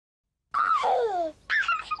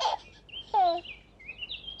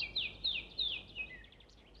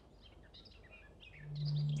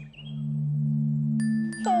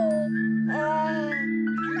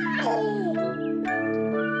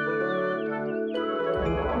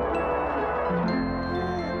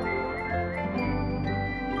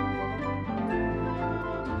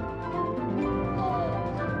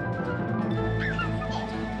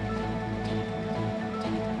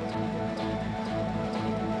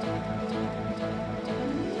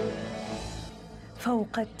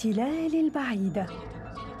فوق التلال البعيدة،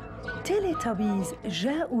 تيليتابيز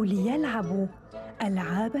جاءوا ليلعبوا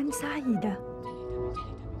ألعاباً سعيدة.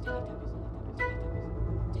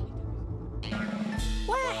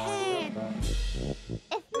 1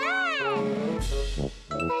 2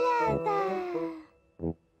 3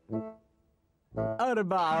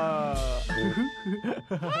 4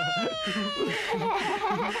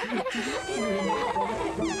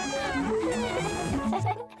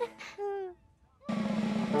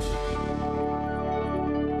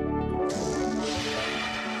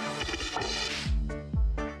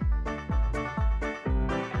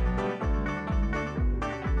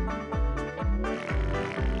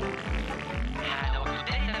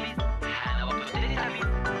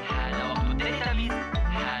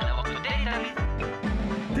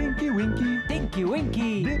 تينكي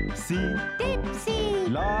وينكي ديبسي ديبسي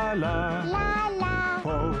لا لا لا لا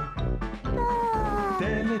بو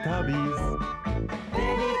تيليتابيز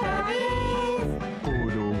تيليتابيز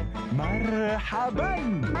قولوا مرحبا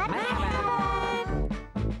مرحبا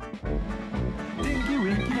تينكي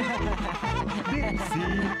وينكي ديبسي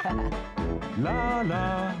لا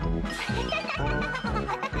لا بو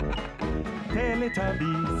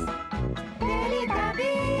تيليتابيز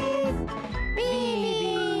تيليتابيز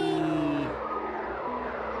بيبي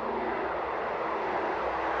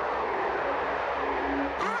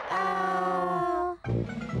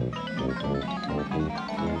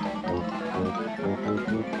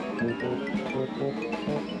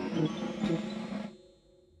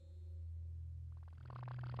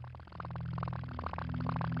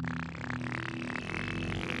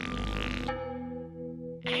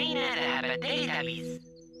أين ذهب تيلتبيز؟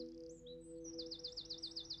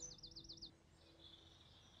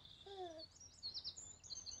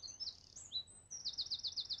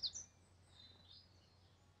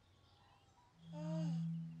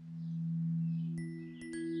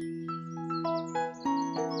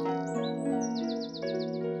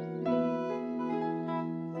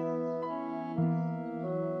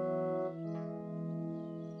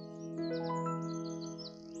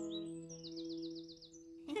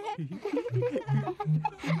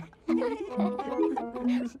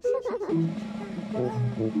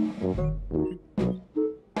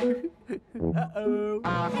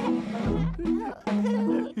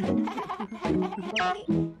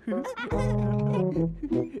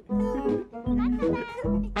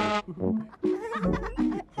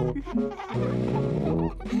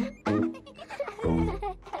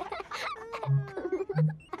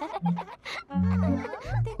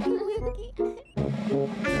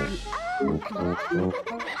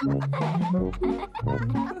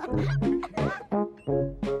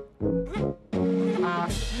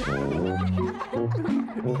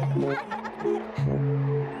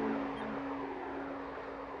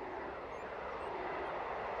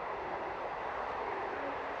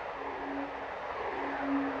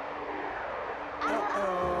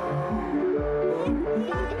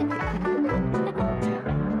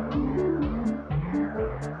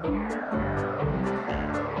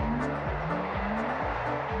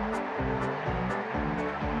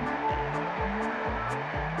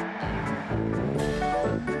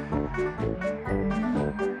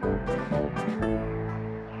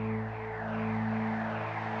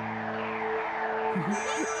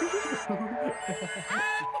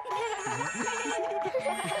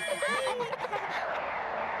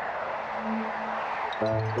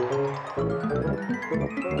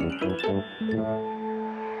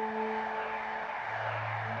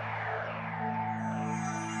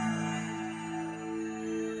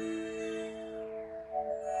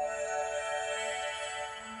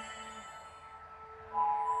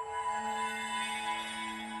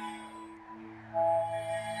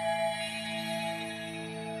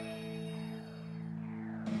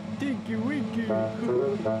 تينكي وينكي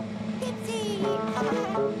ديبسي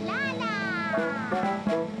لا لا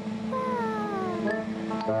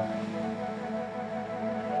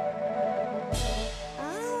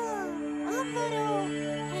انظروا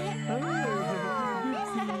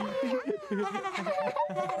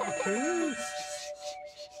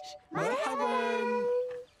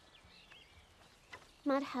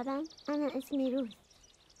مرحبا مرحبا، أنا اسمي روث.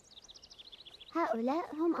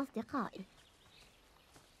 هؤلاء هم أصدقائي.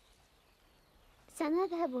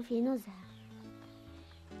 سنذهب في نزهة.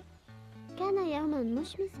 كان يوما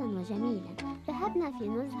مشمسا وجميلا. ذهبنا في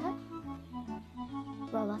نزهة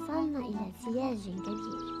ووصلنا إلى سياج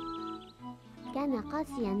كبير. كان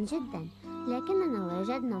قاسيا جدا، لكننا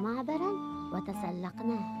وجدنا معبرا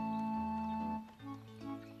وتسلقناه.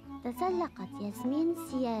 تسلقت ياسمين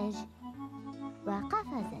السياج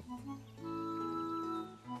وقفزت.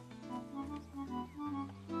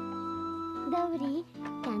 دوري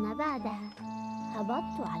كان بعدها.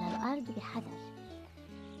 هبطت على الأرض بحذر.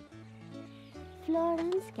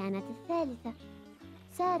 فلورنس كانت الثالثة.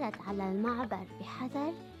 سارت على المعبر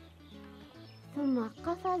بحذر ثم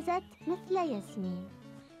قفزت مثل ياسمين.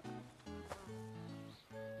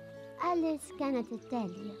 أليس كانت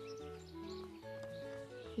التالية،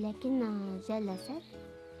 لكنها جلست،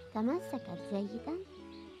 تمسكت جيدا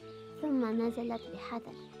ثم نزلت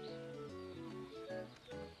بحذر.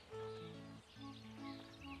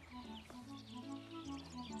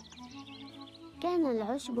 كان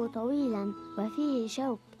العشب طويلا وفيه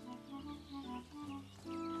شوك.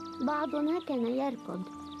 بعضنا كان يركض.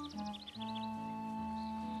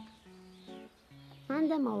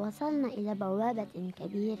 عندما وصلنا إلى بوابة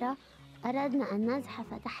كبيرة أردنا أن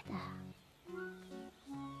نزحف تحتها.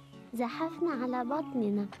 زحفنا على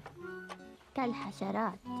بطننا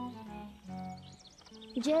كالحشرات.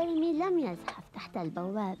 جيرمي لم يزحف تحت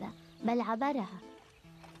البوابة بل عبرها.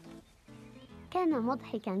 كان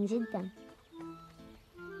مضحكا جدا.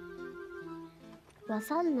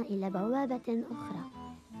 وصلنا إلى بوابة أخرى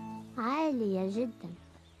عالية جدا،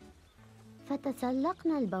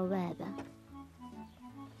 فتسلقنا البوابة.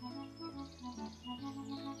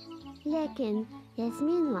 لكن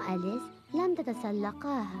ياسمين وأليس لم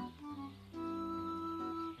تتسلقاها.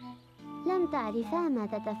 لم تعرفا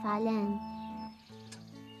ماذا تفعلان.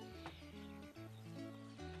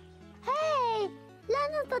 هاي،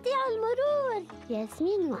 لا نستطيع المرور.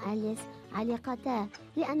 ياسمين وأليس علقتا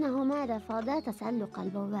لأنهما رفضا تسلق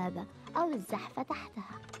البوابة أو الزحف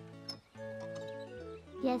تحتها.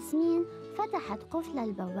 ياسمين فتحت قفل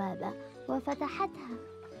البوابة وفتحتها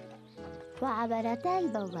وعبرتا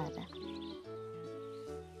البوابة.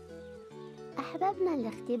 أحببنا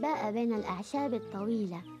الاختباء بين الأعشاب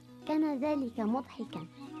الطويلة. كان ذلك مضحكا.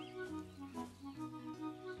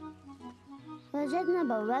 وجدنا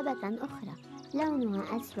بوابة أخرى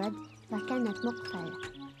لونها أسود وكانت مقفلة.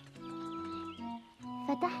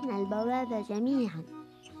 فتحنا البوابة جميعا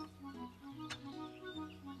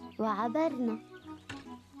وعبرنا.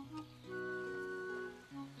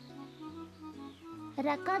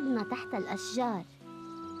 ركضنا تحت الأشجار.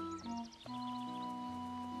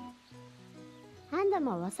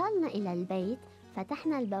 عندما وصلنا إلى البيت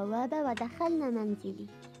فتحنا البوابة ودخلنا منزلي.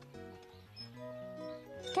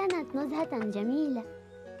 كانت نزهة جميلة.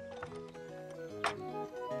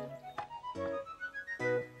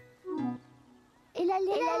 إلى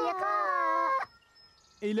اللقاء.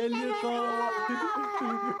 إلى اللقاء.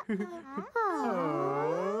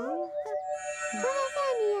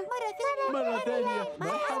 مرة ثانية.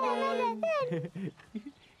 مرحبا.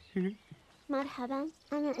 مرحبا،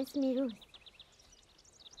 أنا اسمي روث.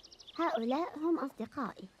 هؤلاء هم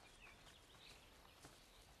أصدقائي.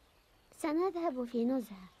 سنذهب في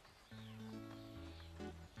نزهة.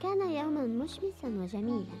 كان يوما مشمسا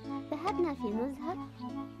وجميلا. ذهبنا في نزهة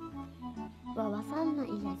ووصلنا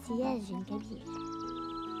إلى سياج كبير.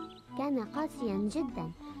 كان قاسيا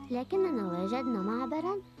جدا، لكننا وجدنا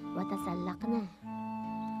معبرا وتسلقناه.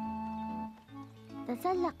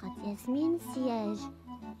 تسلقت ياسمين السياج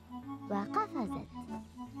وقفزت.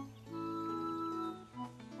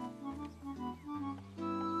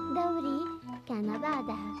 دوري كان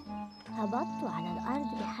بعدها. هبطت على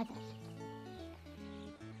الأرض بحذر.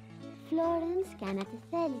 فلورنس كانت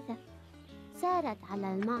الثالثة. سارت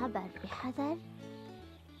على المعبر بحذر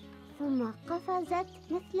ثم قفزت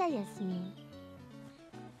مثل ياسمين.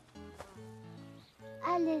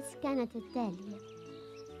 أليس كانت التالية،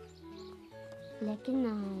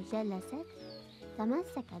 لكنها جلست،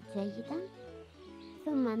 تمسكت جيدا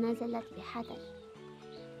ثم نزلت بحذر.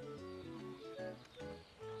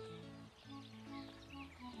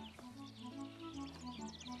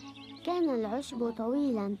 كان العشب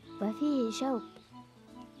طويلا وفيه شوك.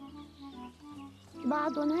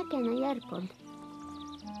 بعضنا كان يركض.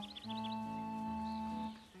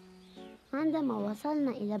 عندما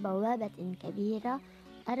وصلنا إلى بوابة كبيرة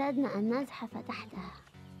أردنا أن نزحف تحتها.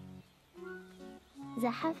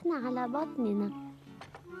 زحفنا على بطننا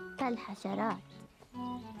كالحشرات.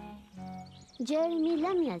 جيرمي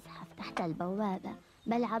لم يزحف تحت البوابة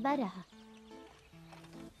بل عبرها.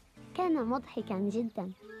 كان مضحكا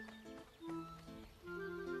جدا.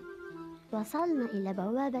 وصلنا إلى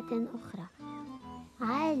بوابة أخرى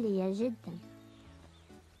عالية جدا،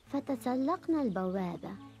 فتسلقنا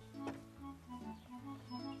البوابة،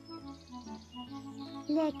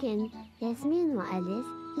 لكن ياسمين وأليس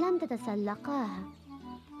لم تتسلقاها.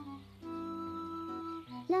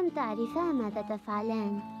 لم تعرفا ماذا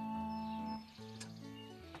تفعلان.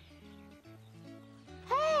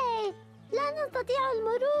 هاي، لا نستطيع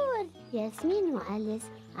المرور! ياسمين وأليس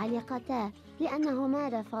علقتا لأنهما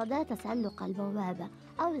رفضا تسلق البوابة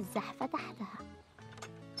أو الزحف تحتها.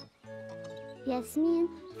 ياسمين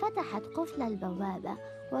فتحت قفل البوابة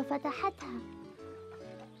وفتحتها،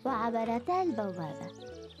 وعبرتا البوابة.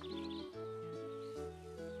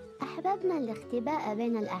 أحببنا الاختباء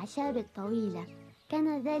بين الأعشاب الطويلة،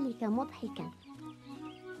 كان ذلك مضحكا.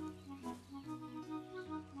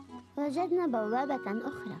 وجدنا بوابة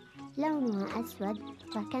أخرى لونها أسود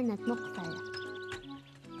وكانت مقفلة.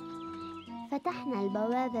 فتحنا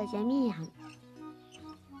البوابة جميعا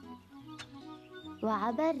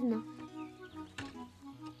وعبرنا.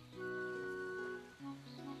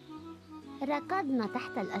 ركضنا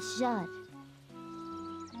تحت الأشجار.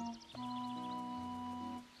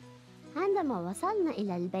 عندما وصلنا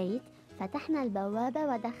إلى البيت فتحنا البوابة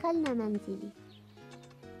ودخلنا منزلي.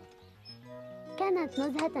 كانت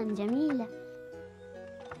نزهة جميلة.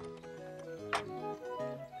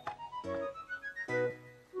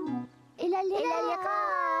 إلى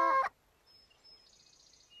اللقاء.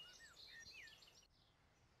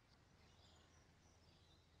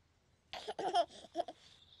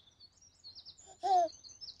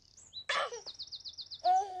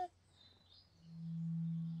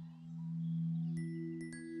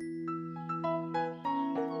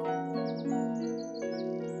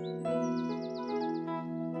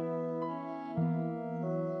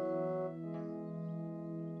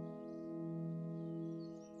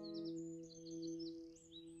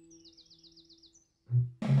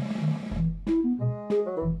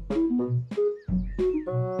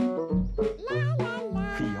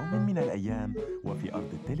 في يوم من الأيام وفي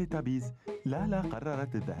أرض التيليتابيز، لالا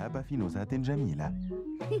قررت الذهاب في نزهة جميلة.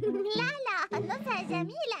 لا نزهة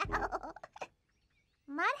جميلة.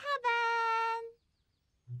 مرحبا.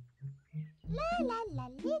 لا لا لا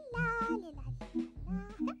لا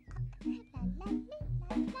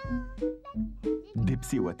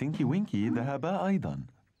ديبسي وتينكي وينكي ذهبا أيضا.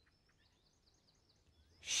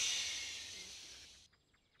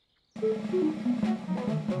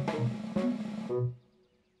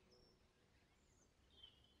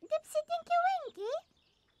 ديبسي تينكي وينكي.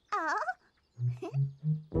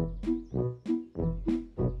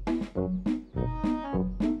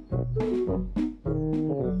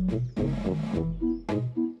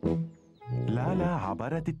 لالا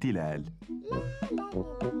عبرت التلال.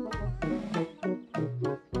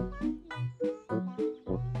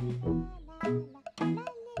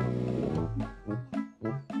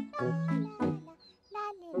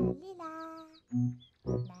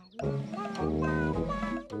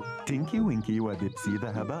 تينكي وينكي وديبسي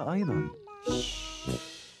ذهبا أيضا.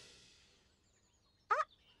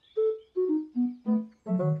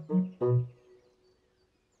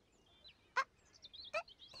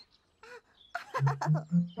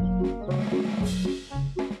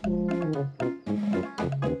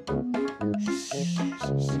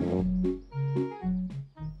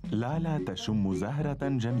 لالا تشم زهرة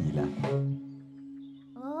جميلة.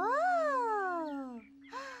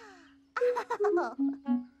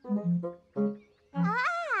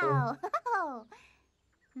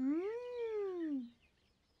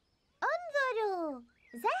 انظروا،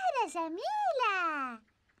 زهرة جميلة.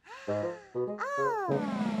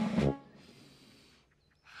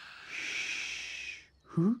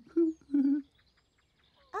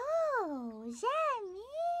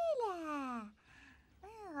 جميلة.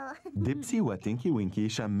 ديبسي وتينكي وينكي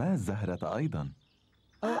شما الزهرة أيضا.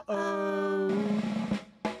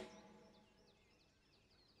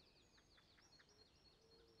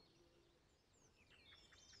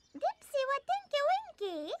 ديبسي وتينكي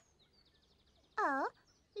وينكي.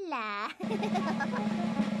 لا.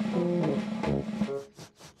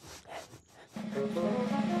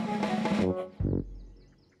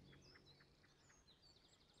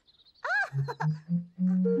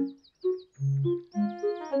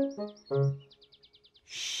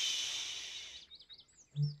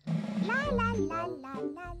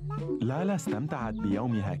 لالا استمتعت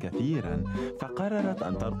بيومها كثيرا، فقررت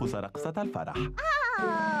أن ترقص رقصة الفرح.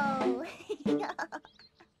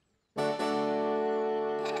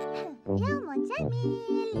 يوم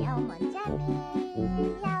جميل يوم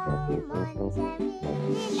جميل يوم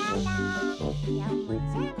جميل لا لا يوم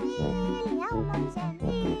جميل يوم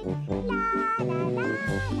جميل لا لا لا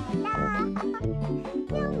لا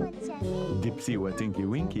يوم جميل. ديبسي وتينكي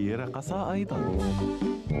وينكي رقصا أيضا.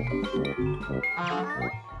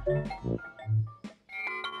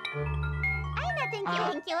 أين تينكي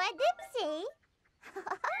وينكي وديبسي؟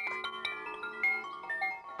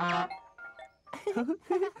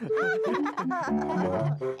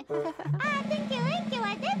 تينكي وينكي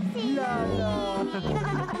وديبسي. لا لا.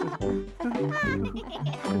 فن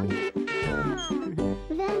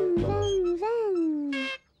فن فن.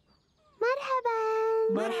 مرحبا.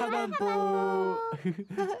 مرحبا بو.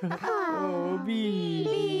 بي.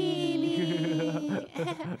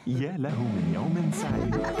 يا له من يوم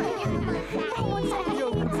سعيد.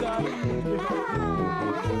 يوم سعيد.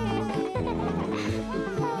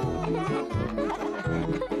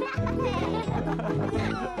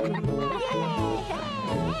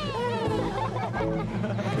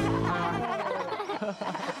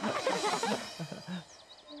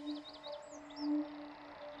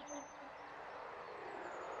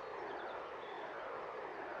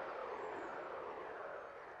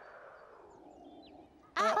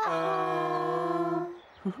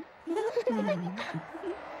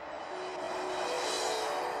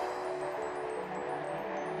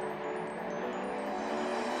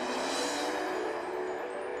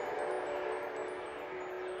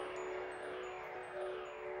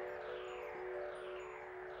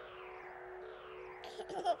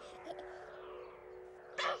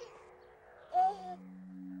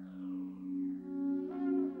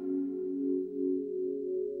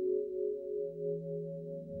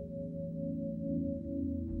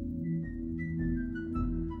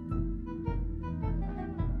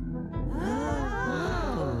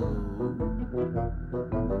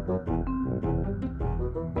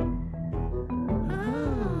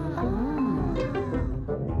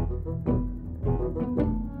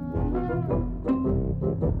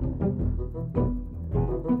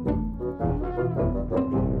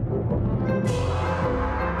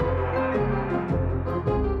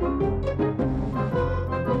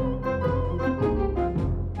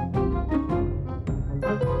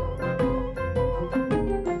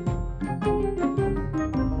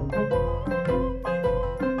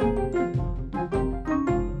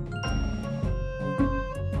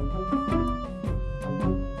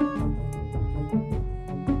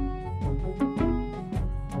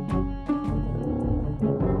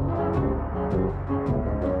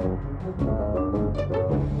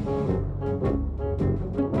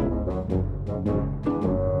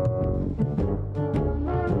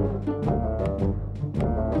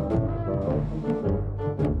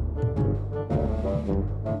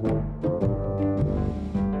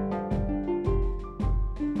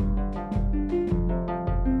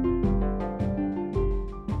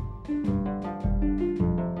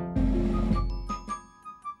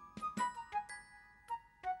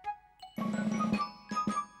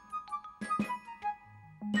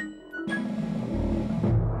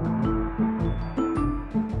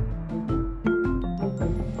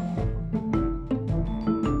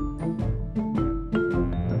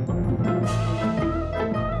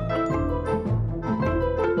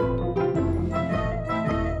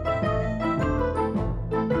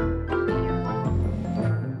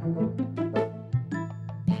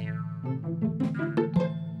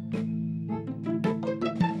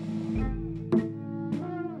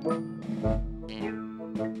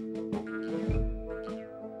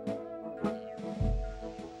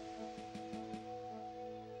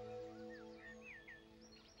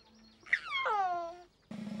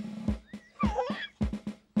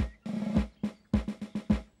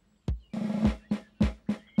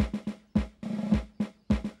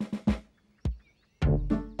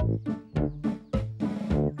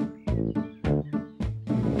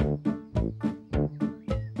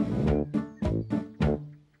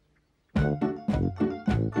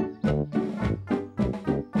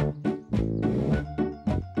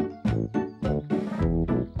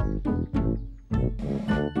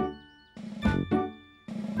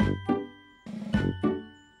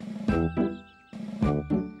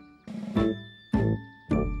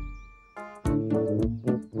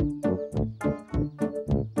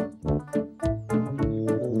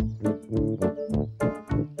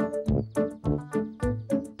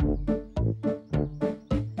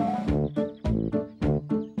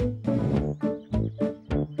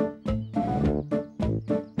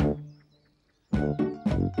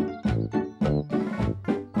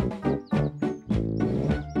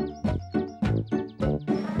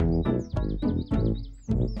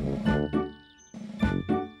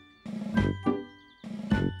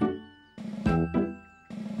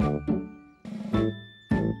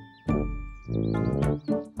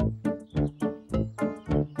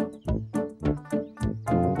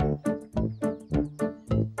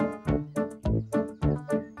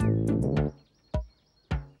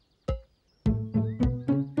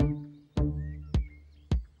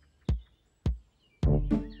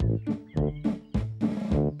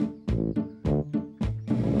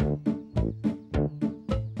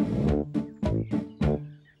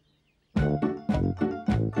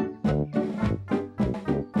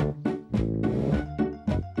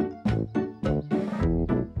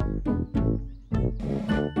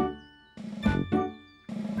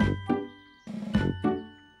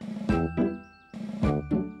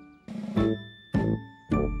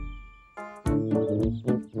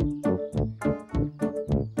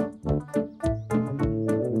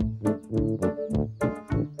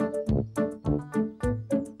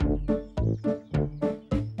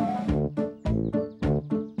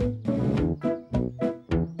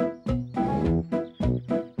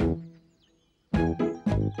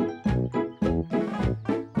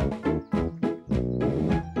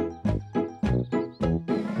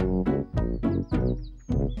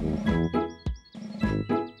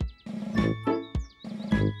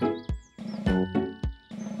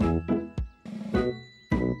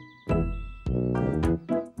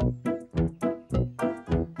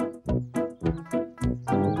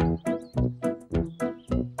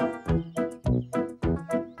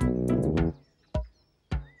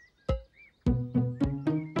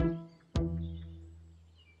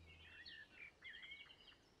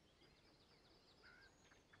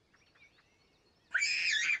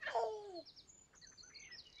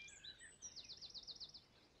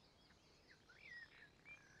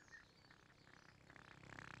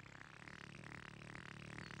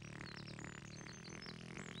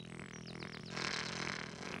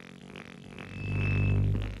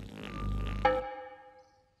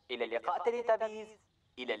 إلى اللقاء تلتبيز.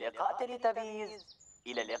 إلى اللقاء تلتبيز.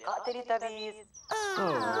 إلى اللقاء تلتبيز.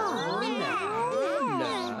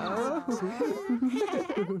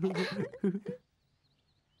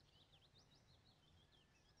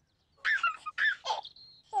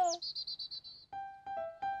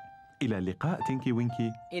 إلى اللقاء تينكي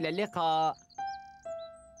وينكي. إلى اللقاء.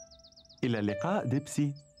 إلى اللقاء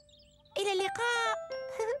ديبسي. إلى اللقاء.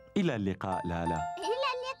 إلى اللقاء لالا. إلى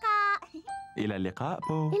اللقاء. إلى اللقاء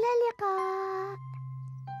بو. إلى اللقاء.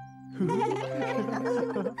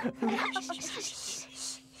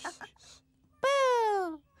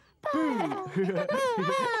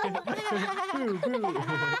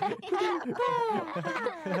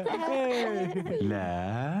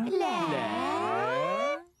 لا.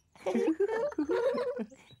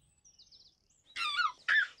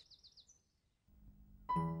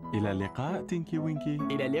 إلى اللقاء تينكي وينكي.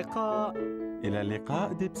 إلى اللقاء. إلى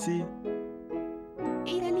اللقاء ديبسي.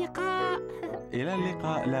 إلى اللقاء. إلى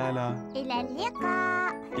اللقاء لالا. إلى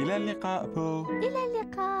اللقاء. إلى اللقاء بو. إلى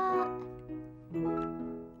اللقاء.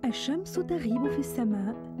 الشمس تغيب في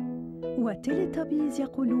السماء وتلتبيز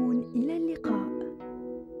يقولون إلى اللقاء.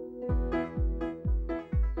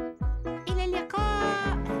 إلى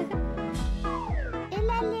اللقاء.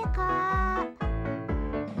 إلى اللقاء.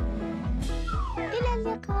 إلى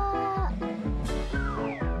اللقاء.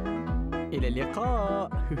 إلى اللقاء.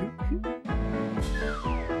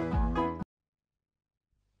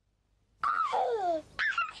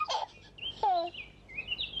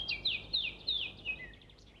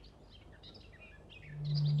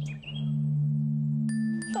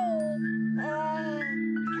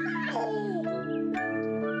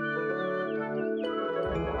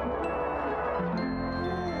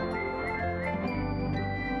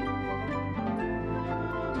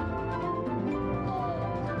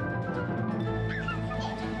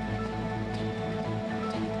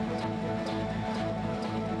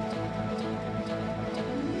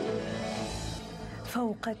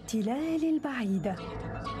 فوق التلال البعيدة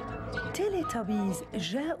تيليتابيز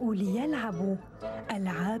جاءوا ليلعبوا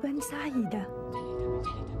ألعابا سعيدة.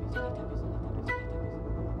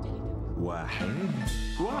 1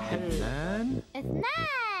 2 2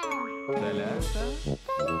 3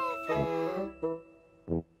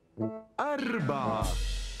 4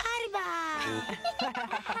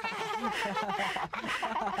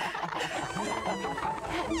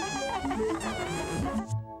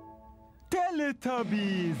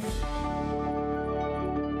 تلتبيز.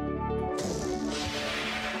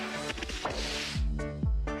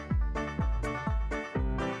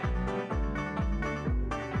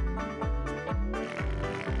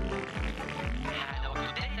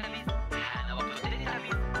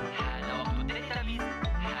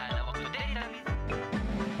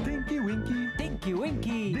 تينكي وينكي. تينكي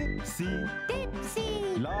وينكي. ديبسي.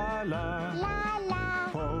 ديبسي. لالا. لالا.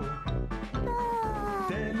 بو.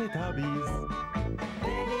 تلتبيز.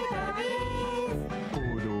 تلتبيز.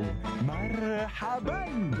 قولوا مرحبا.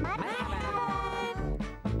 مرحبا.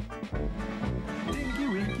 تينكي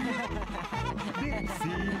وينكي.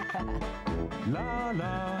 ديبسي.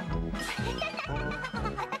 لالا.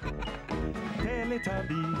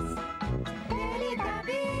 تلتبيز.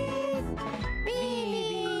 تلتبيز.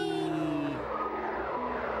 بيبي.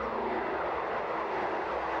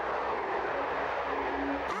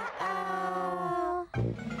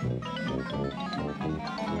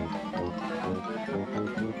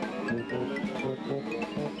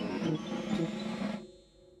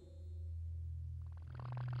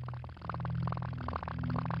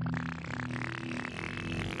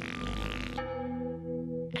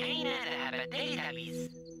 أين ذهب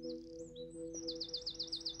تيلتبيز؟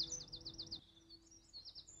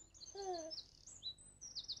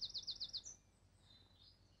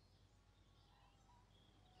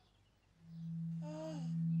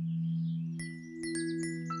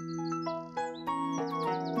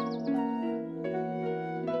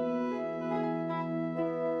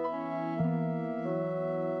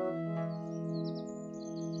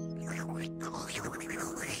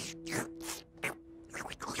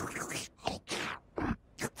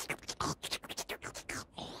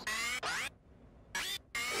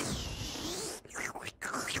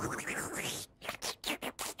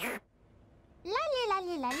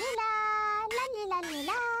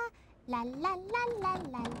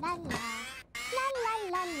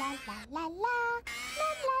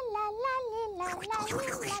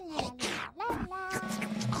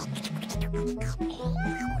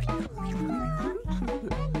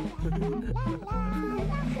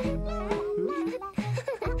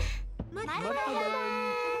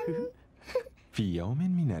 في يوم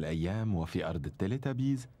من الأيام وفي أرض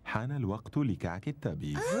التلتبيز حان الوقت لكعك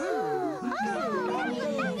التبيز.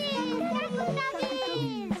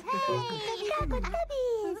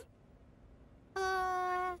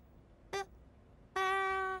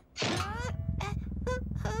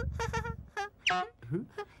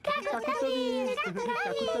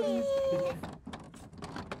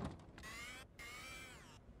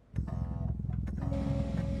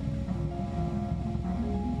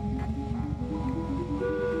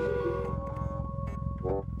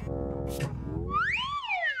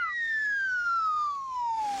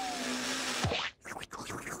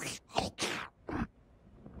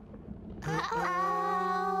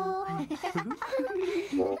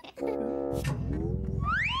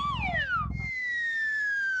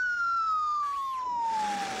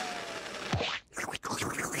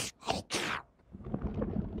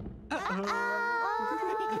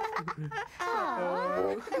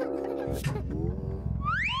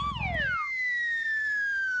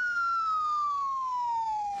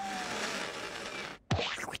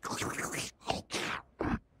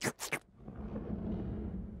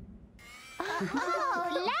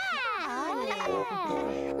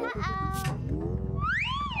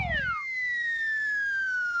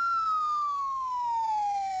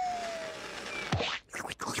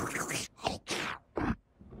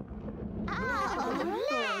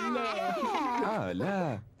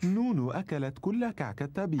 لا، نونو أكلت كل كعك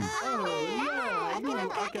التبيز.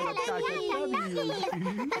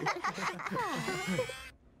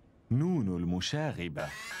 نونو المشاغبة.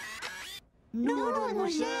 نونو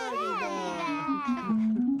المشاهدة.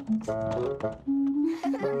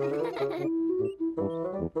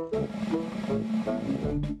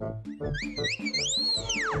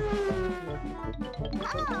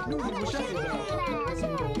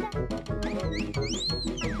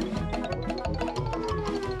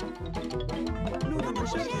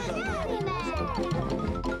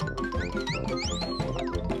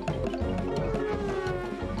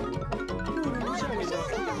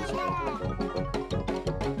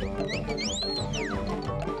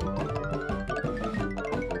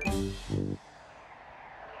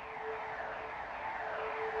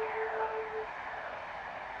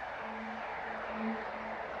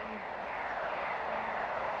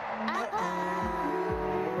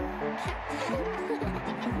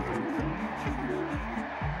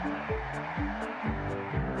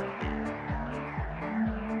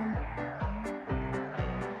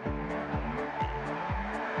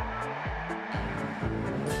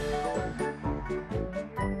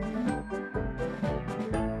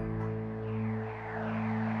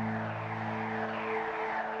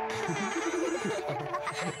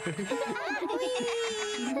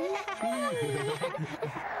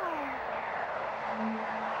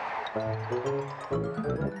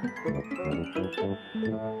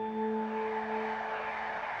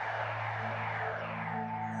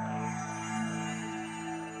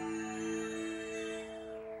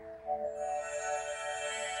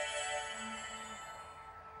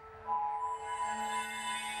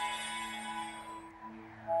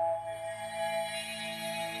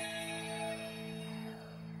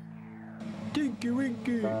 تينكي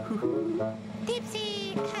وينكي.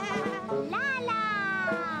 تيبسي. لالا.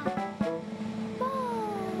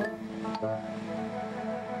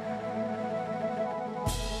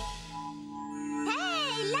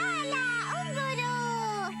 هاي لالا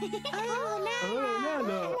انظروا.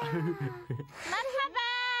 لالا. مرحبا.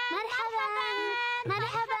 مرحبا.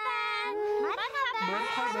 مرحبا.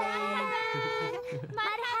 مرحبا. مرحبا.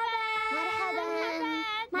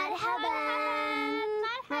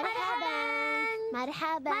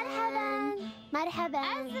 مرحبا. مرحبا.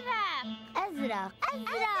 أزرق.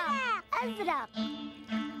 أزرق. أزرق.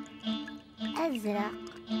 أزرق.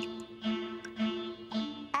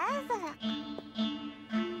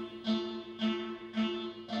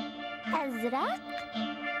 أزرق.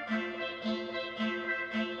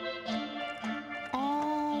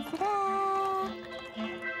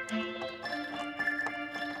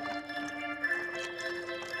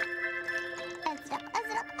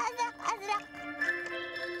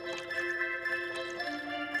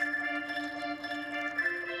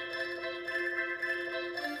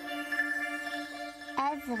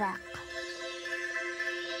 أزرق.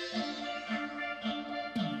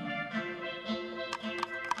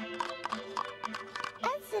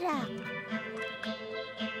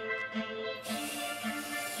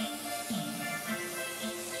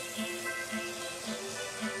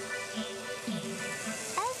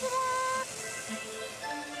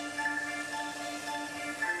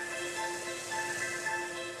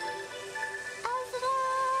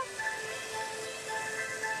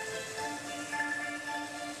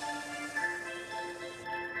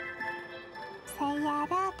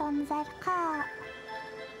 زرقاء.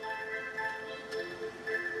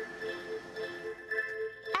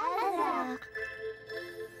 أزرق.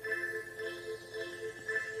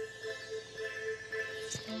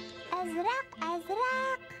 أزرق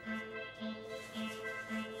أزرق.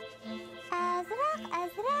 أزرق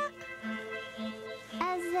أزرق.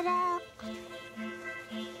 أزرق.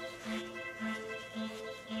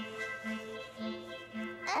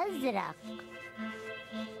 أزرق.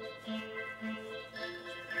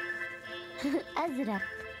 أزرق. أزرق.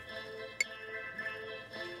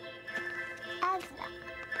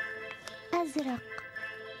 أزرق. أزرق.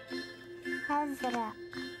 أزرق.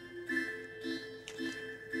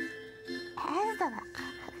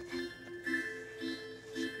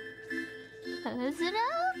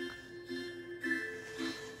 أزرق.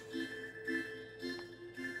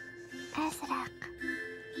 أزرق.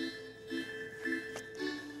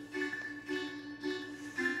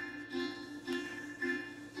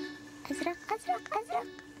 أزرق أزرق أزرق.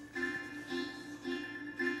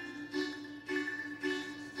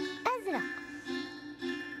 أزرق.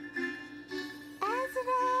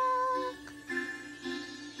 أزرق.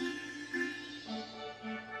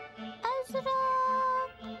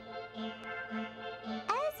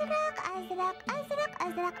 أزرق أزرق أزرق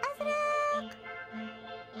أزرق أزرق.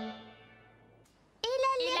 إلى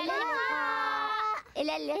اللقاء.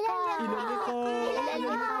 إلى اللقاء. إلى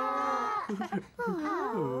اللقاء.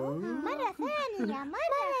 مرة ثانية.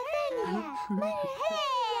 مرة ثانية.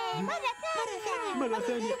 مرة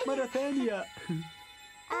ثانية. مرة ثانية.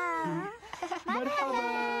 مرحبا.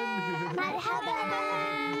 مرحبا.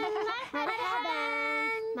 مرحبا.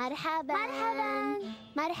 مرحبا.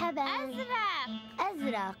 مرحبا.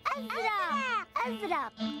 أزرق. أزرق.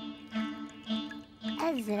 أزرق.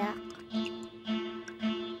 أزرق.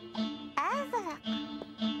 أزرق.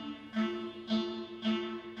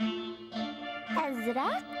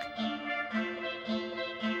 أزرق.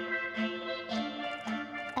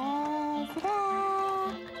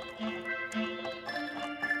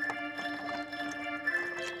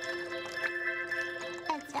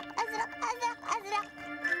 أزرق.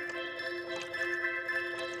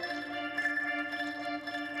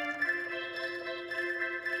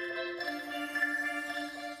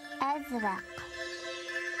 أزرق.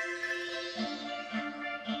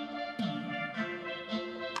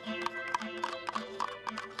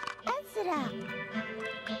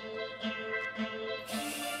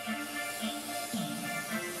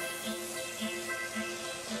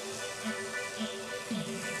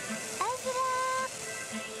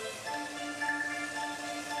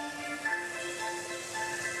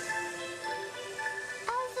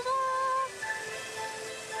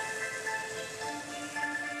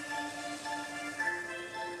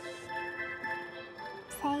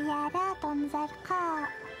 سيارات زرقاء.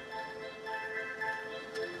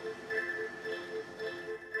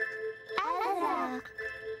 أزرق.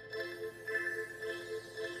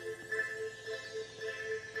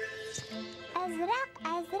 أزرق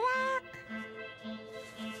أزرق.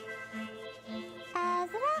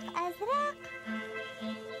 أزرق أزرق.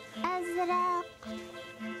 أزرق.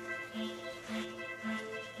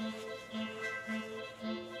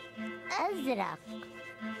 أزرق.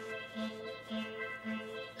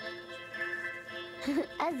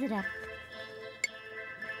 أزرق. أزرق.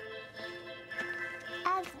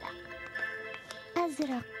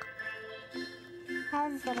 أزرق. أزرق.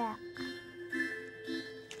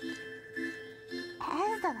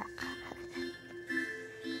 أزرق.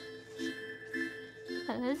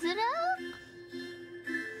 أزرق.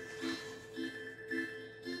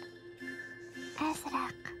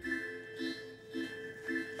 أزرق.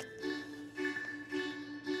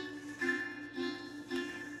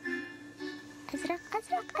 أزرق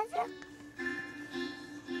أزرق أزرق.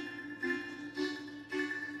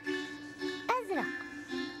 أزرق.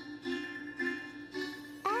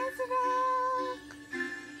 أزرق.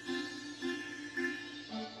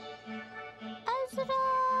 أزرق.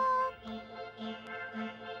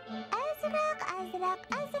 أزرق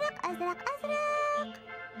أزرق أزرق أزرق.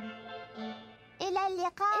 إلى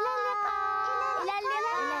اللقاء. إلى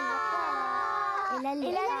اللقاء. إلى اللقاء. إلى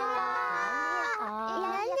اللقاء.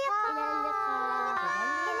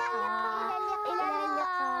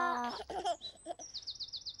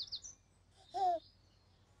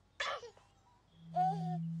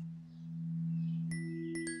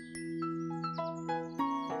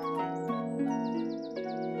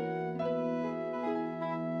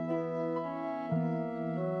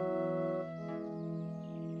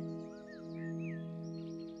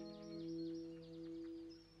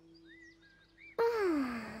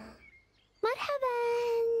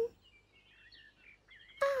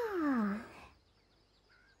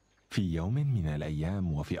 في يوم من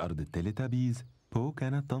الأيام وفي أرض التلتبيز، بو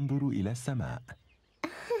كانت تنظر إلى السماء.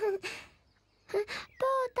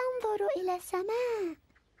 بو تنظر إلى السماء.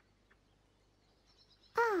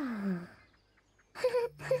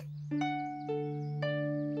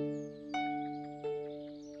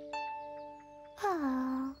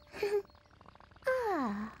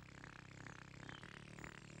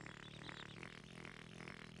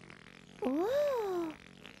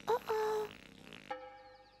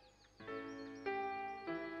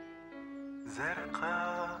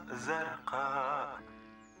 زرقاء زرقاء،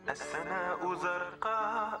 السماء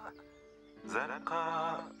زرقاء،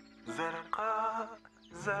 زرقاء زرقاء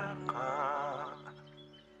زرقاء.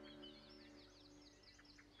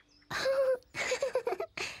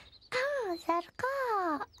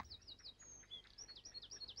 زرقاء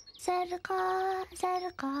زرقاء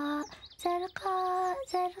زرقاء زرقاء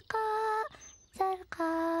زرقاء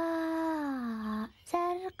زرقاء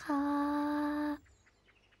زرقاء.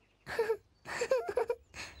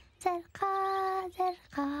 زرقاء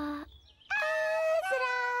زرقاء.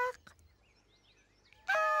 أزرق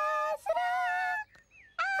أزرق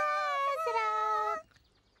أزرق.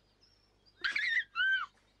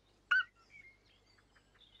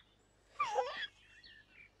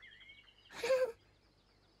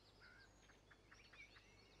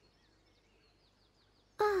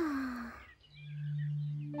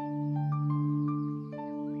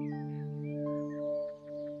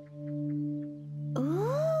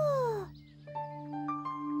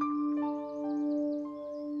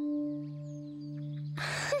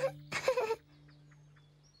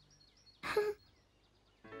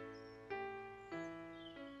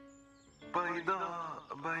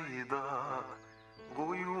 بيضاء بيضاء،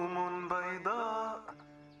 غيوم بيضاء،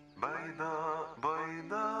 بيضاء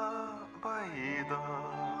بيضاء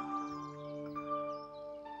بيضاء.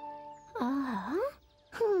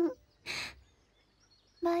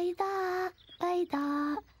 بيضاء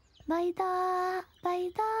بيضاء بيضاء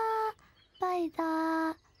بيضاء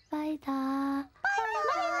بيضاء بيضاء.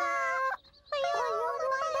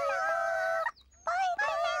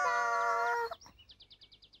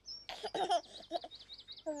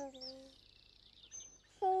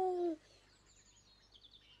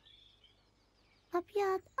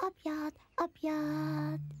 أبيض أبيض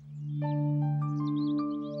أبيض.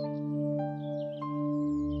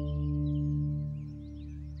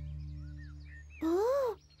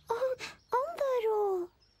 انظروا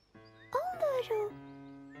انظروا.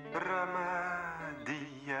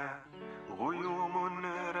 رمادية، غيوم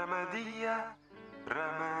رمادية،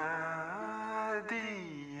 رمادية.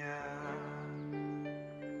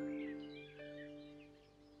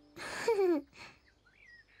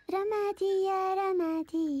 رمادية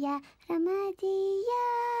رمادية رمادية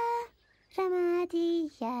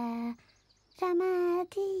رمادية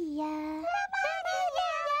رمادية.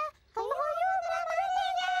 الغيوم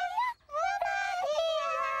رمادية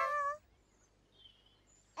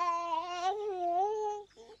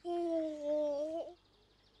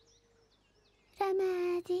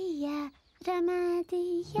رمادية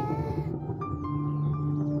رمادية.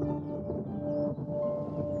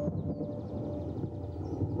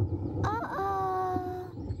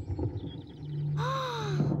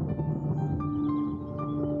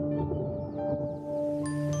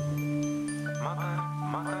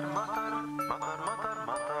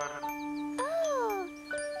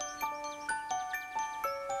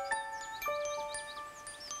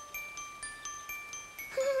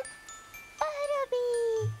 أهربي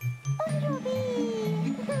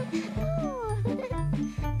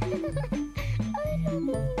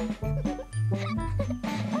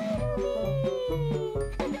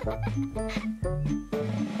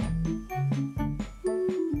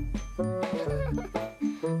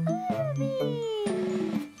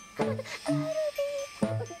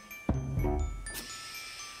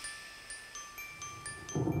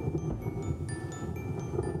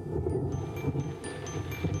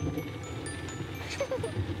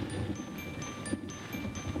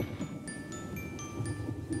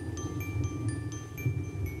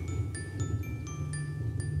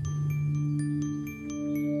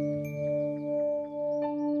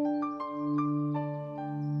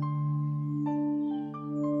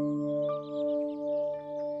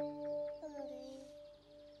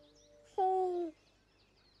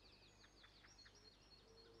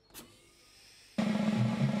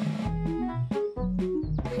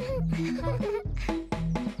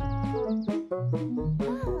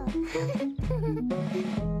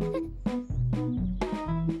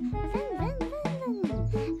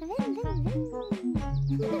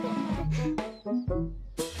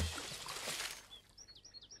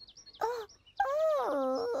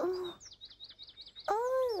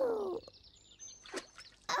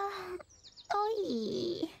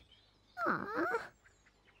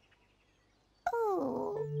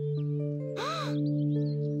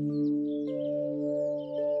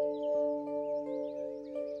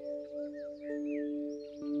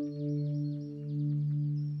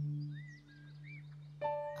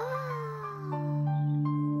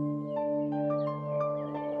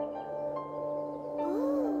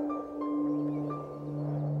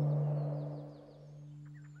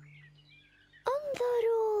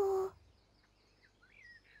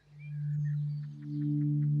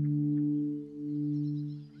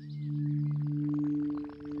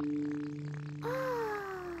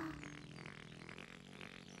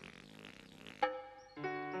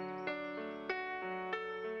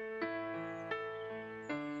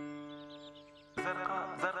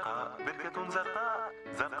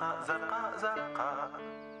زرقاء زرقاء زرقاء.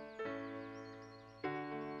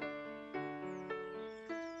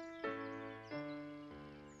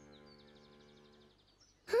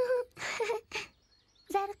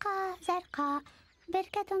 زرقاء زرقاء،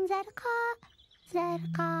 بركة زرقاء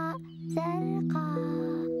زرقاء زرقاء.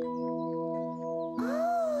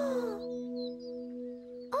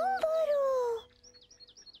 انظروا.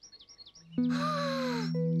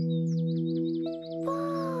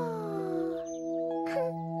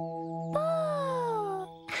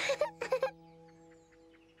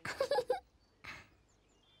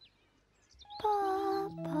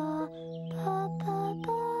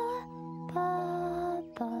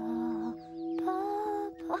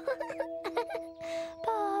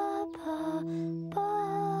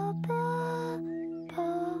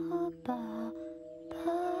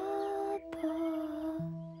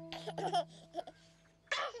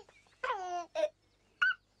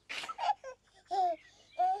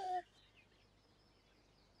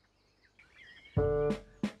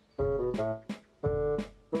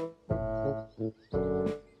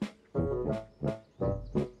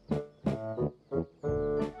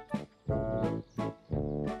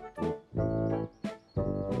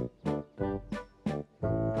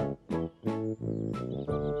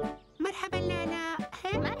 مرحبا لالا.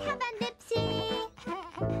 مرحبا دبسي.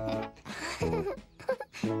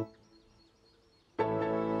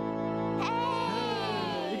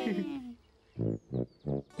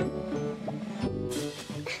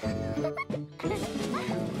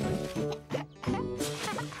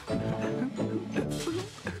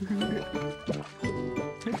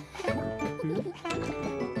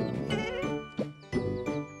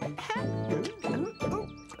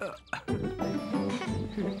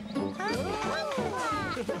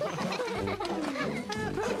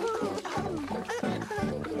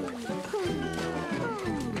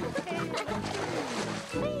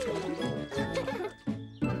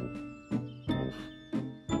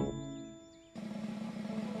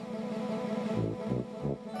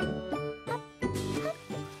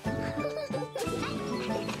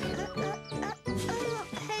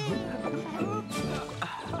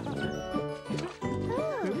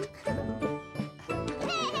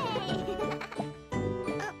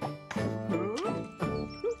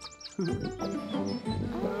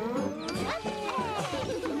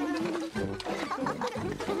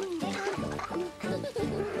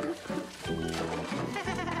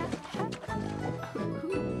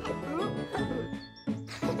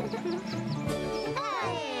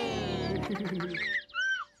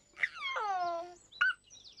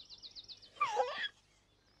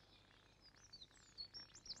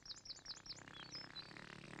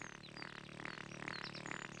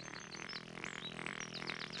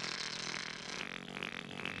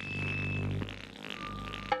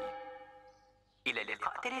 إلى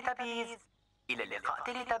اللقاء تيليتابيز. إلى اللقاء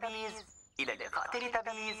تيليتابيز. إلى اللقاء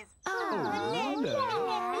تيليتابيز.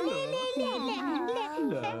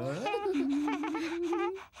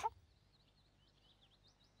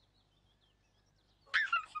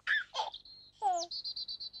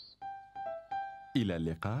 إلى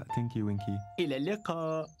اللقاء تينكي وينكي. إلى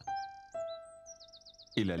اللقاء.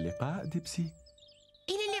 إلى اللقاء ديبسي.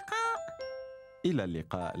 إلى اللقاء. إلى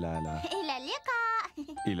اللقاء لالا. إلى اللقاء.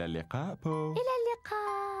 إلى اللقاء بو. إلى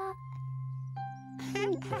اللقاء.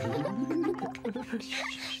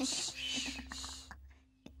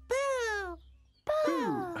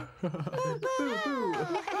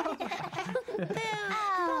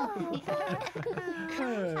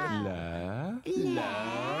 لا لا.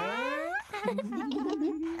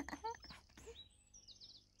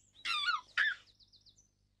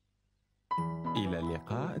 إلى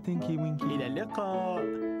اللقاء تينكي وينكي. إلى اللقاء.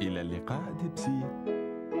 إلى اللقاء ديبسي.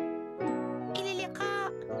 إلى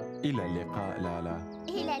اللقاء. إلى اللقاء لالا.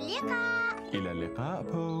 إلى اللقاء. إلى اللقاء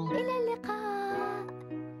بو. إلى اللقاء.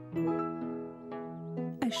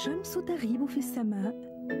 الشمس تغيب في السماء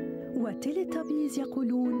وتيليتابيز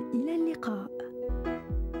يقولون إلى اللقاء.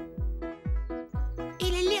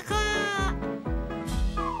 إلى اللقاء.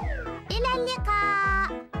 إلى اللقاء.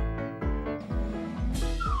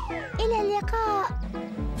 إلى اللقاء.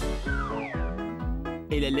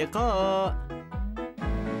 إلى اللقاء.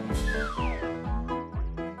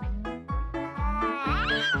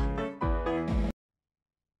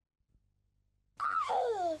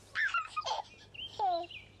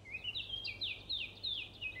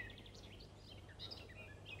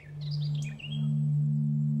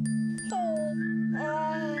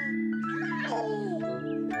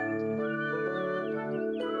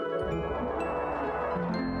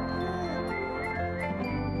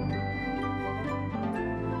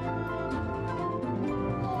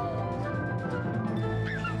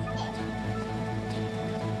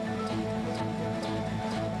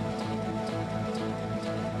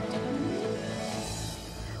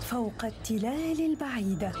 فوق التلال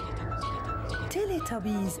البعيدة.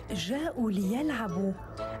 تيليتابيز جاءوا ليلعبوا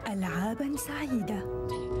ألعاباً سعيدة.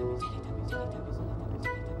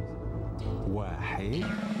 1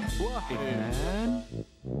 2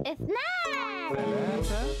 2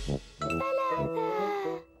 3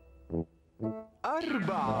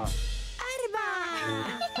 4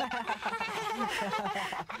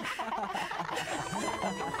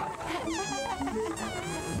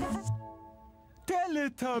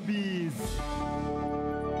 تلتبيز.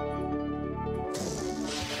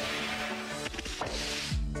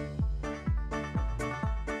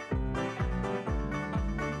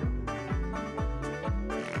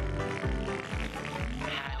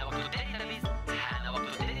 حان وقت تلتبيز، حان وقت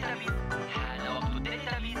تلتبيز، حان وقت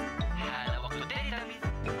تلتبيز، حان وقت تلتبيز.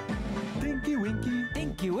 تينكي وينكي،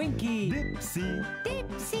 تينكي وينكي، ديبسي،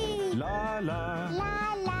 ديبسي لا لا،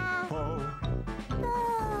 لا لا بو،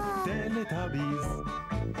 تلتبيز.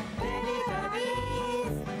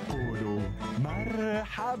 تلتبيز قولوا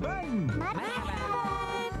مرحبا.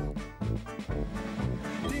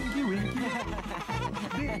 تينكي وينكي،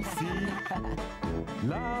 ديبسي،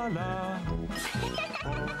 لا لا،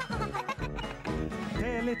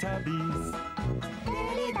 تلتبيز.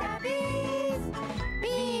 تلتبيز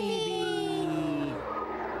بيبي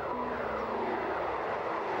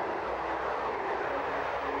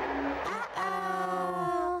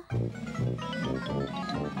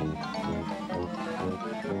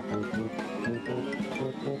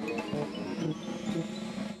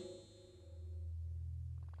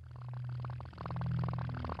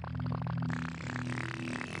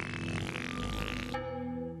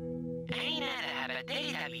أين ذهب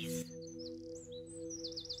تيلتبيز؟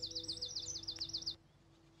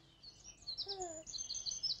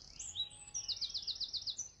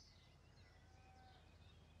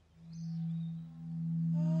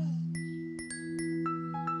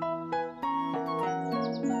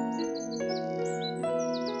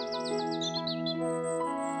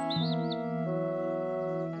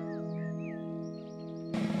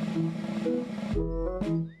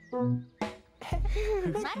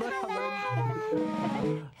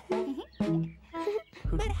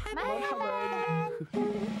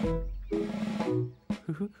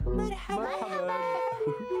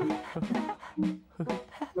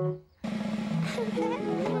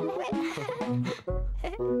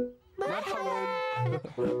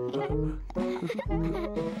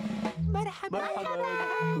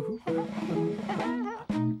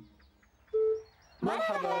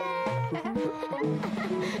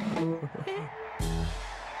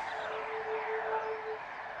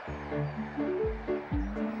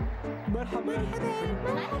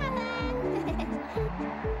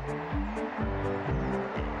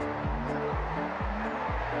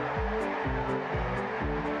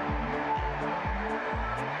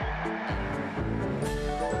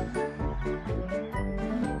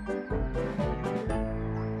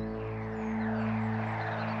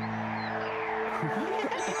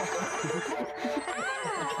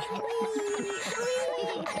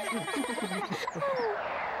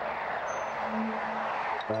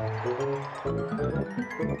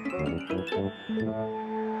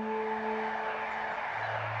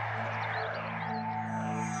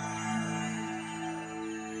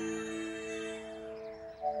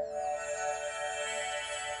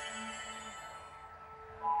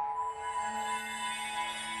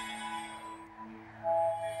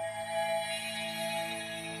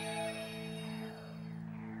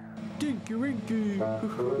 تينكي وينكي،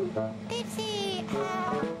 ديبسي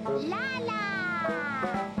لا لا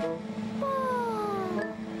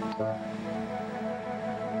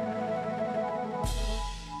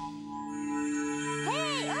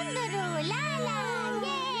هاي انظروا لا لا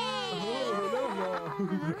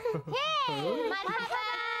هاي مرحبا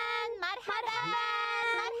مرحبا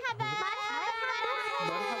مرحبا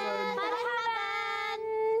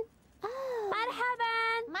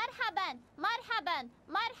مرحبا مرحبا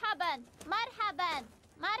مرحبا مرحبا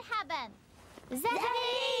مرحبا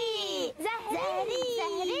زهري زهري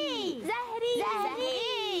زهري زهري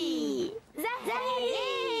زهري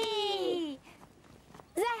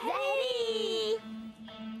زهري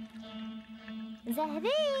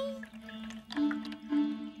زهري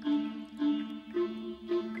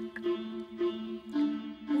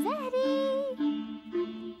زهري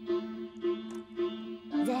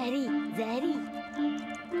زهري زهري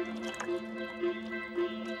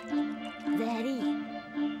زهري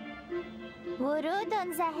ورود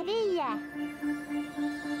زهرية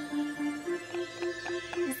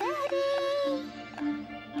زهري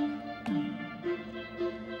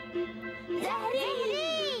زهري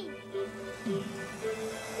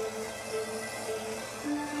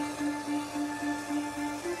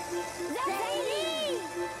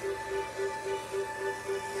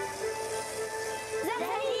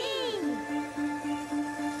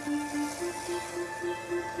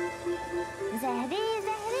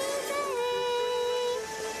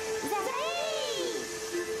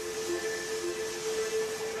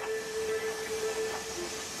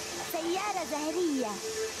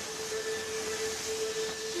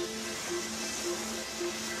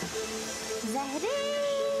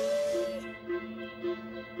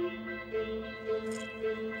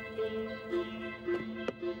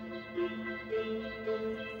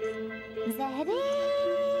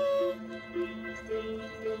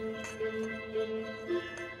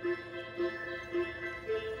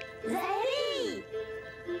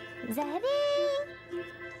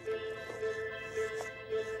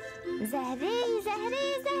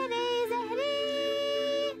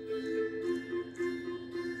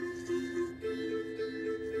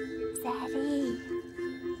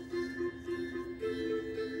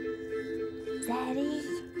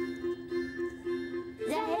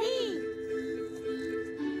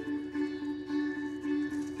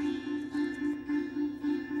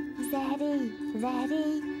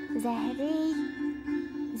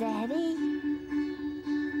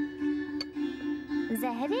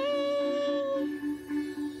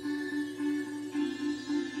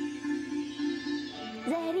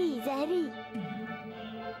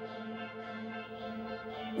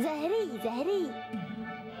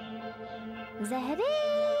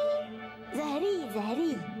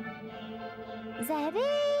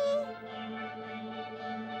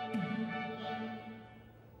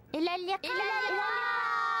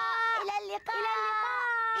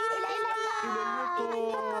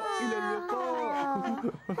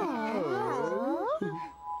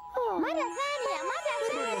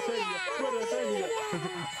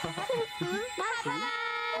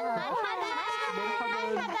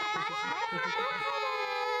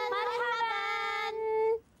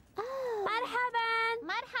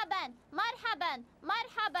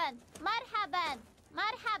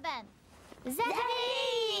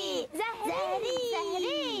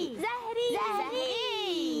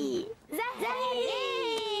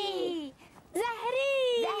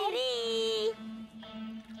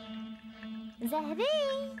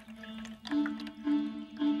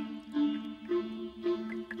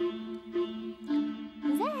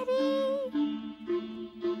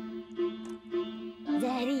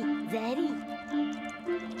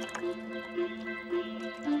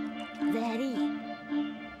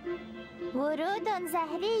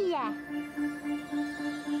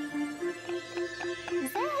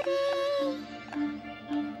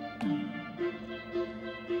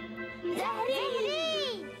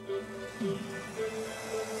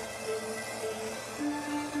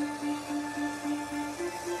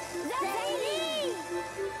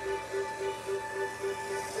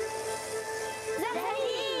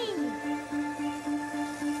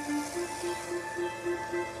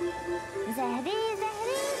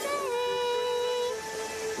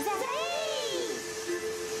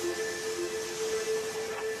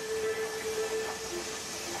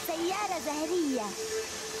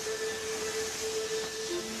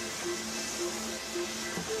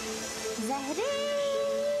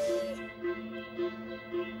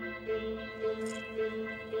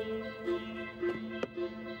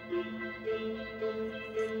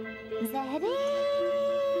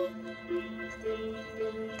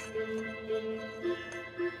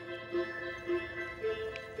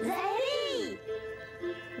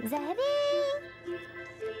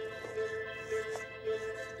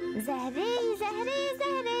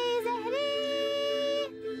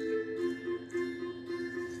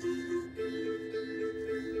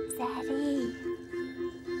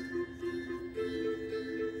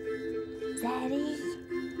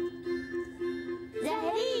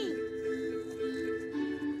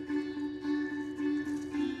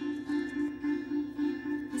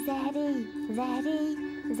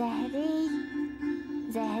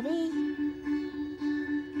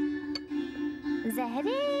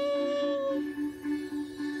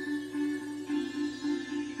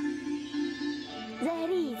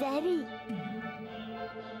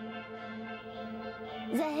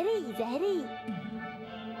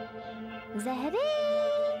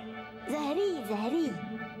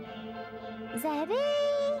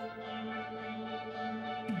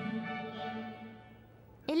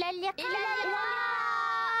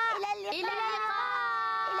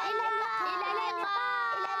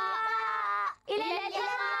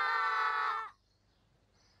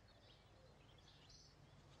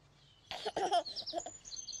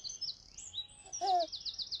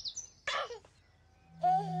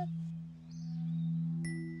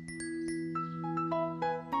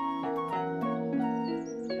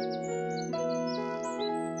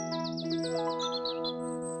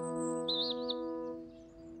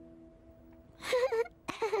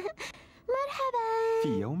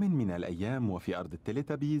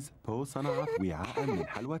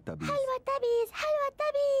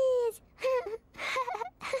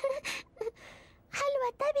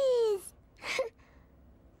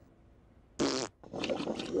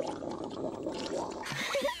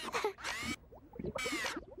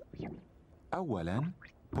أولاً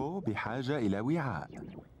بو بحاجة إلى وعاء.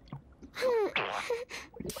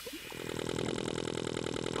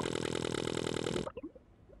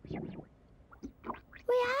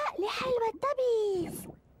 وعاء لحلوى التبيز.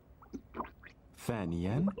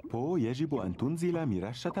 ثانياً بو يجب أن تنزل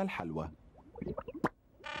مرشة الحلوى.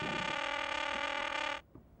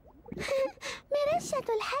 مرشة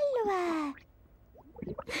الحلوى.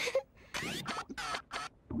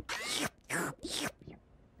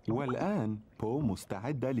 والآن بو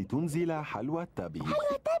مستعدة لتنزل حلوى التبيز. حلوى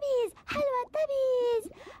التبيز، حلوى التبيز،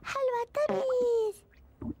 حلوى التبيز.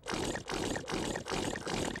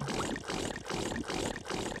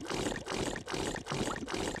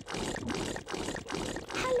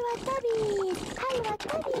 حلوى التبيز، حلوى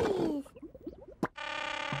التبيز.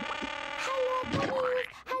 حلوى التبيز،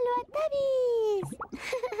 حلوى التبيز.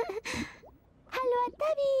 حلوى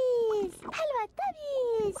التبيز، حلوى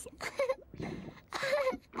التبيز.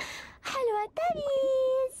 حلوى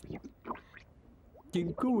التبيز.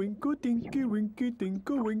 تينكو وينكو تينكي وينكي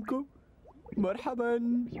تينكو وينكو. مرحبا.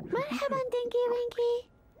 مرحبا تينكي وينكي.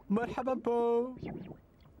 مرحبا بو.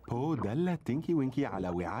 بو دلت تينكي وينكي على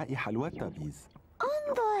وعاء حلوى التبيز.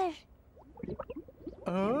 انظر.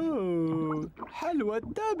 حلوى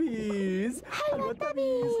التبيز. حلوى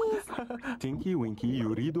التبيز. تينكي وينكي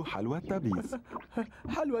يريد حلوى التبيز.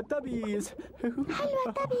 حلوى التبيز. حلوى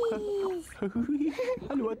التبيز.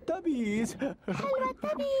 حلوى التبيز. حلوى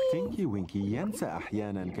التبيز. تينكي وينكي ينسى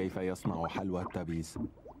أحياناً كيف يصنع حلوى التبيز.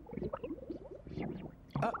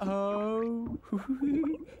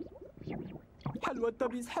 حلوى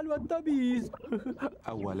التبيز، حلوى التبيز.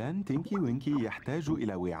 أولاً تينكي وينكي يحتاج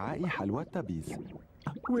إلى وعاء حلوى التبيز.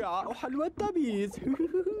 وعاء حلوى التبيز.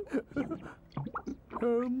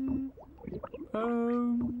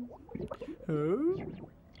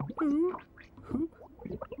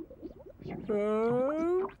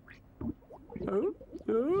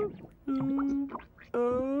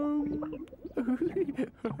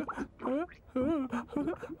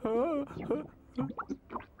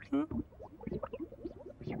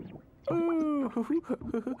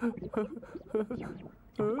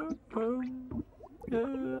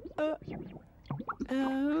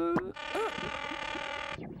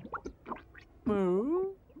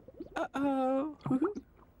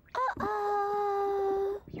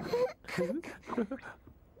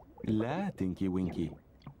 لا تينكي وينكي.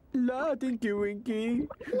 لا تينكي وينكي.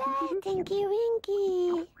 لا تينكي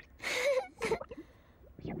وينكي.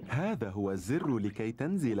 هذا هو الزر لكي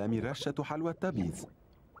تنزل مرشة حلوى التبيز.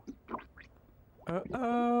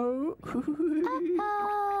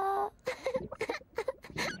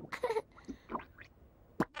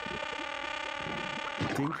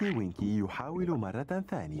 تينكي وينكي يحاول مرة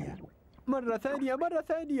ثانية. مرة ثانية، مرة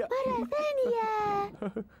ثانية. مرة ثانية.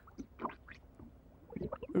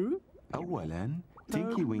 أولاً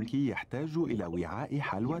تينكي وينكي يحتاج إلى وعاء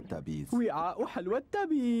حلوى التبيز. وعاء حلوى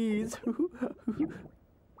التبيز.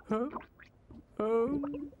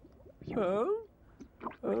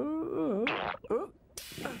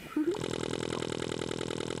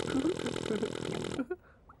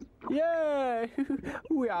 ياه،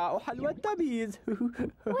 وعاء حلوى التبيز.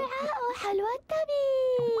 وعاء حلوى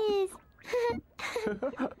التبيز.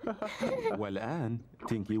 والآن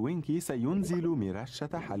تينكي وينكي سينزل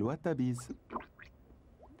مرشة حلوى التبيز.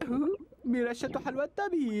 مرشة حلوى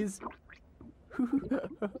التبيز.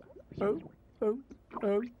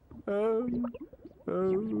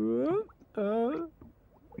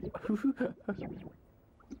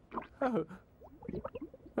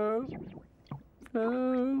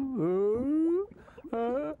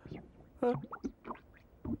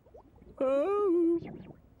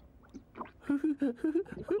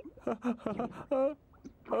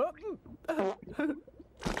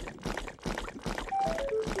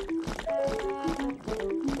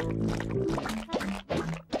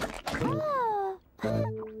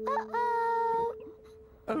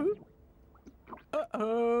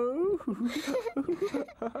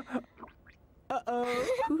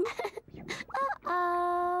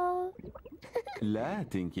 لا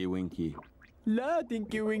تينكي وينكي. لا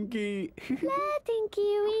تينكي وينكي. لا تينكي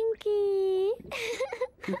وينكي.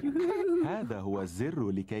 هذا هو الزر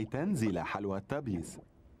لكي تنزل حلوى التبيز.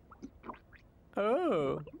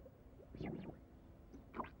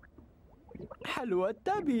 حلوى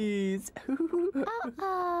التبيز.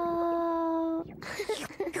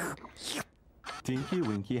 تينكي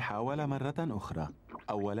وينكي حاول مرة أخرى.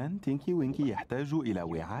 أولاً تينكي وينكي يحتاج إلى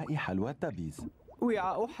وعاء حلوى التبيز.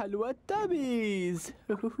 وعاء حلوى التبيز.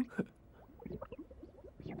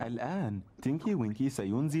 الآن تينكي وينكي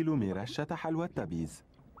سينزل مرشة حلوى التبيز.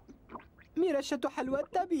 مرشة حلوى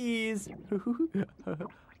التبيز.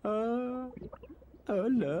 لا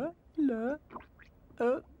لا لا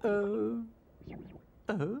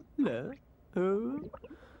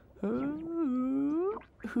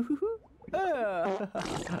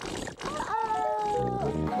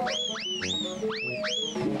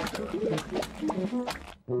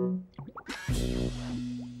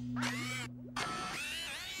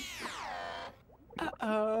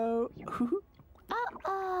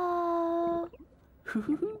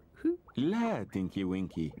لا تينكي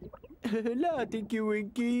وينكي. لا تينكي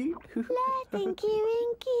وينكي. لا تنكي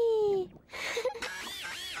وينكي.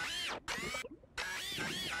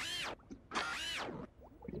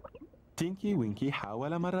 تينكي وينكي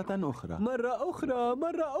حاول مرة أخرى. مرة أخرى.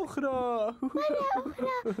 مرة أخرى.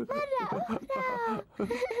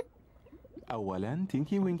 أولاً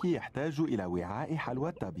تينكي وينكي يحتاج إلى وعاء حلوى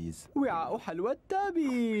التبيز. وعاء حلوى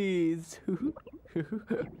التبيز.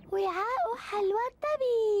 وعاء حلوى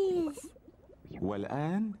التبيز.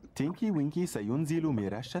 والآن تينكي وينكي سينزل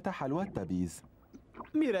مرشة حلوى التبيز.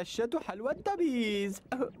 مرشة حلوى التبيز.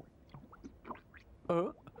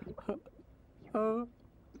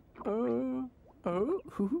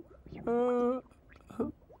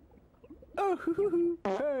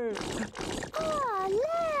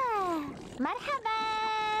 لا، مرحبا.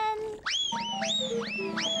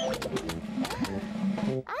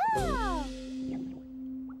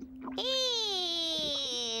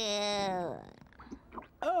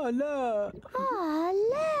 لا. لا.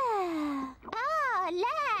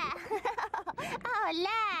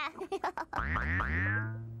 لا.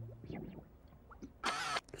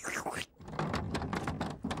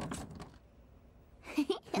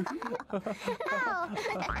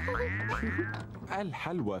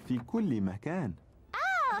 الحلوى في كل مكان.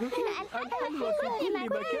 الحلوى في كل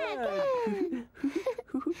مكان.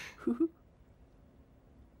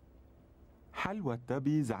 حلوى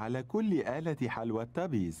التبيز على كل آلة حلوى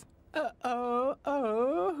التبيز.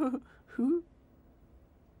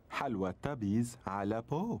 حلوى التبيز على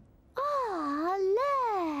بو.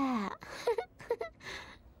 لا.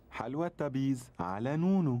 حلوى التبيز على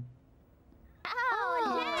نونو.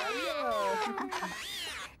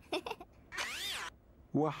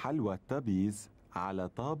 وحلوى التبيز على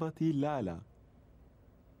طابة لالا.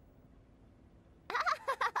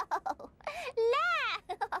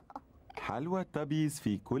 حلوى التبيز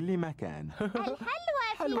في كل مكان.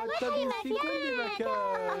 حلوى التبيز في كل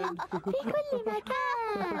مكان.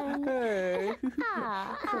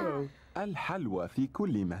 الحلوى في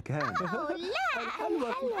كل مكان.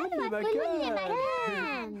 الحلوى في كل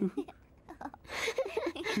مكان.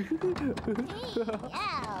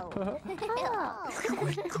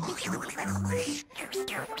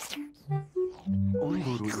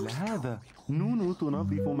 انظروا إلى هذا، نونو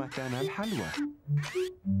تنظف مكان الحلوى.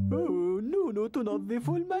 نونو تنظف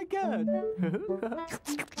المكان.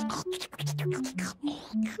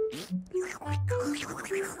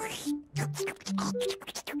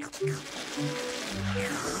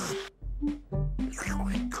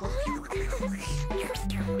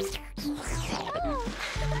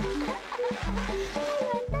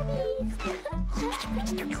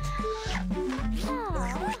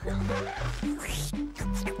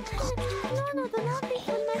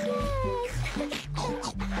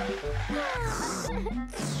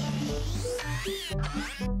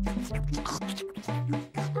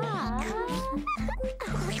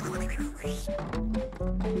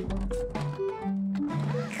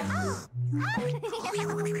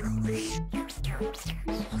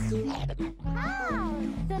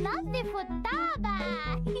 تنظف الطابة.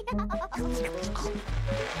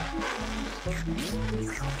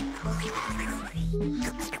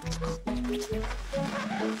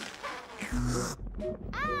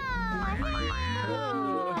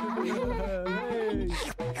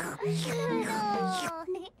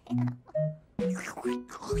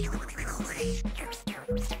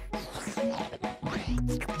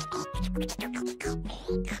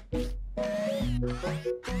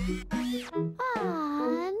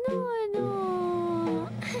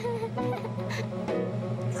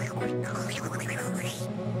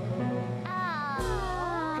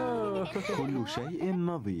 كل شيء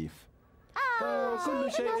نظيف.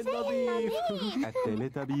 كل شيء نظيف.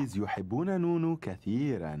 التلتبيز يحبون نونو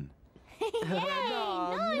كثيرا.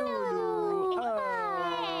 نعم، نونو.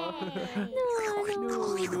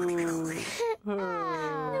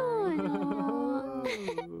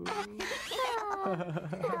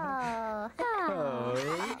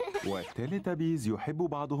 والتلتبيز يحب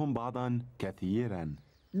بعضهم بعضا كثيرا.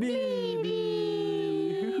 بيبي.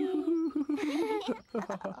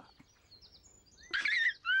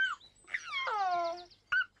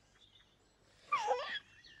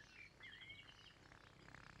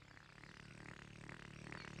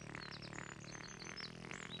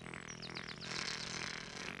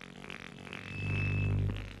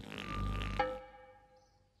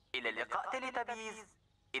 تلتبيز.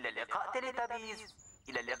 إلى اللقاء تلتبيز.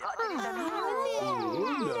 إلى اللقاء تلتبيز.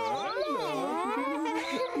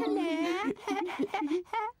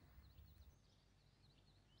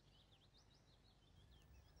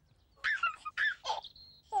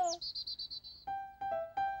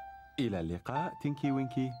 إلى اللقاء تينكي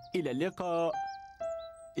وينكي. إلى اللقاء.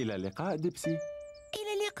 إلى اللقاء ديبسي.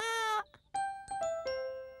 إلى اللقاء.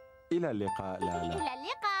 إلى اللقاء لالا. إلى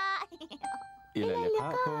اللقاء. إلى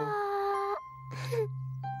اللقاء بو.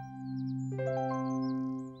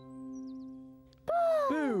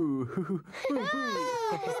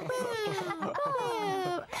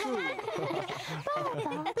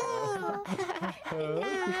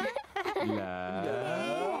 لا.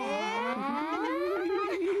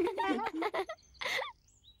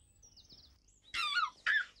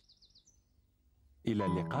 إلى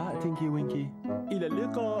اللقاء تينكي وينكي. إلى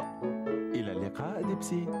اللقاء. إلى اللقاء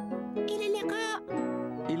ديبسي. إلى اللقاء.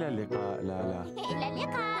 إلى اللقاء لالا. إلى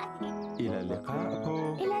اللقاء. إلى اللقاء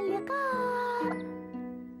بو. إلى اللقاء.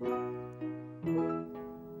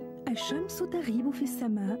 الشمس تغيب في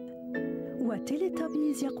السماء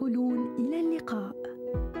وتيليتابيز يقولون إلى اللقاء.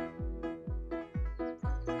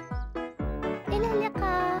 إلى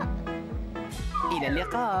اللقاء. إلى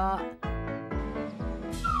اللقاء.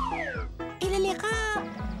 إلى اللقاء.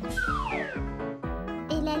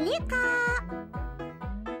 إلى اللقاء.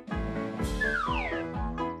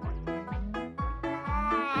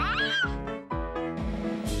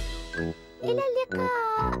 إلى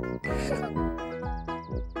اللقاء.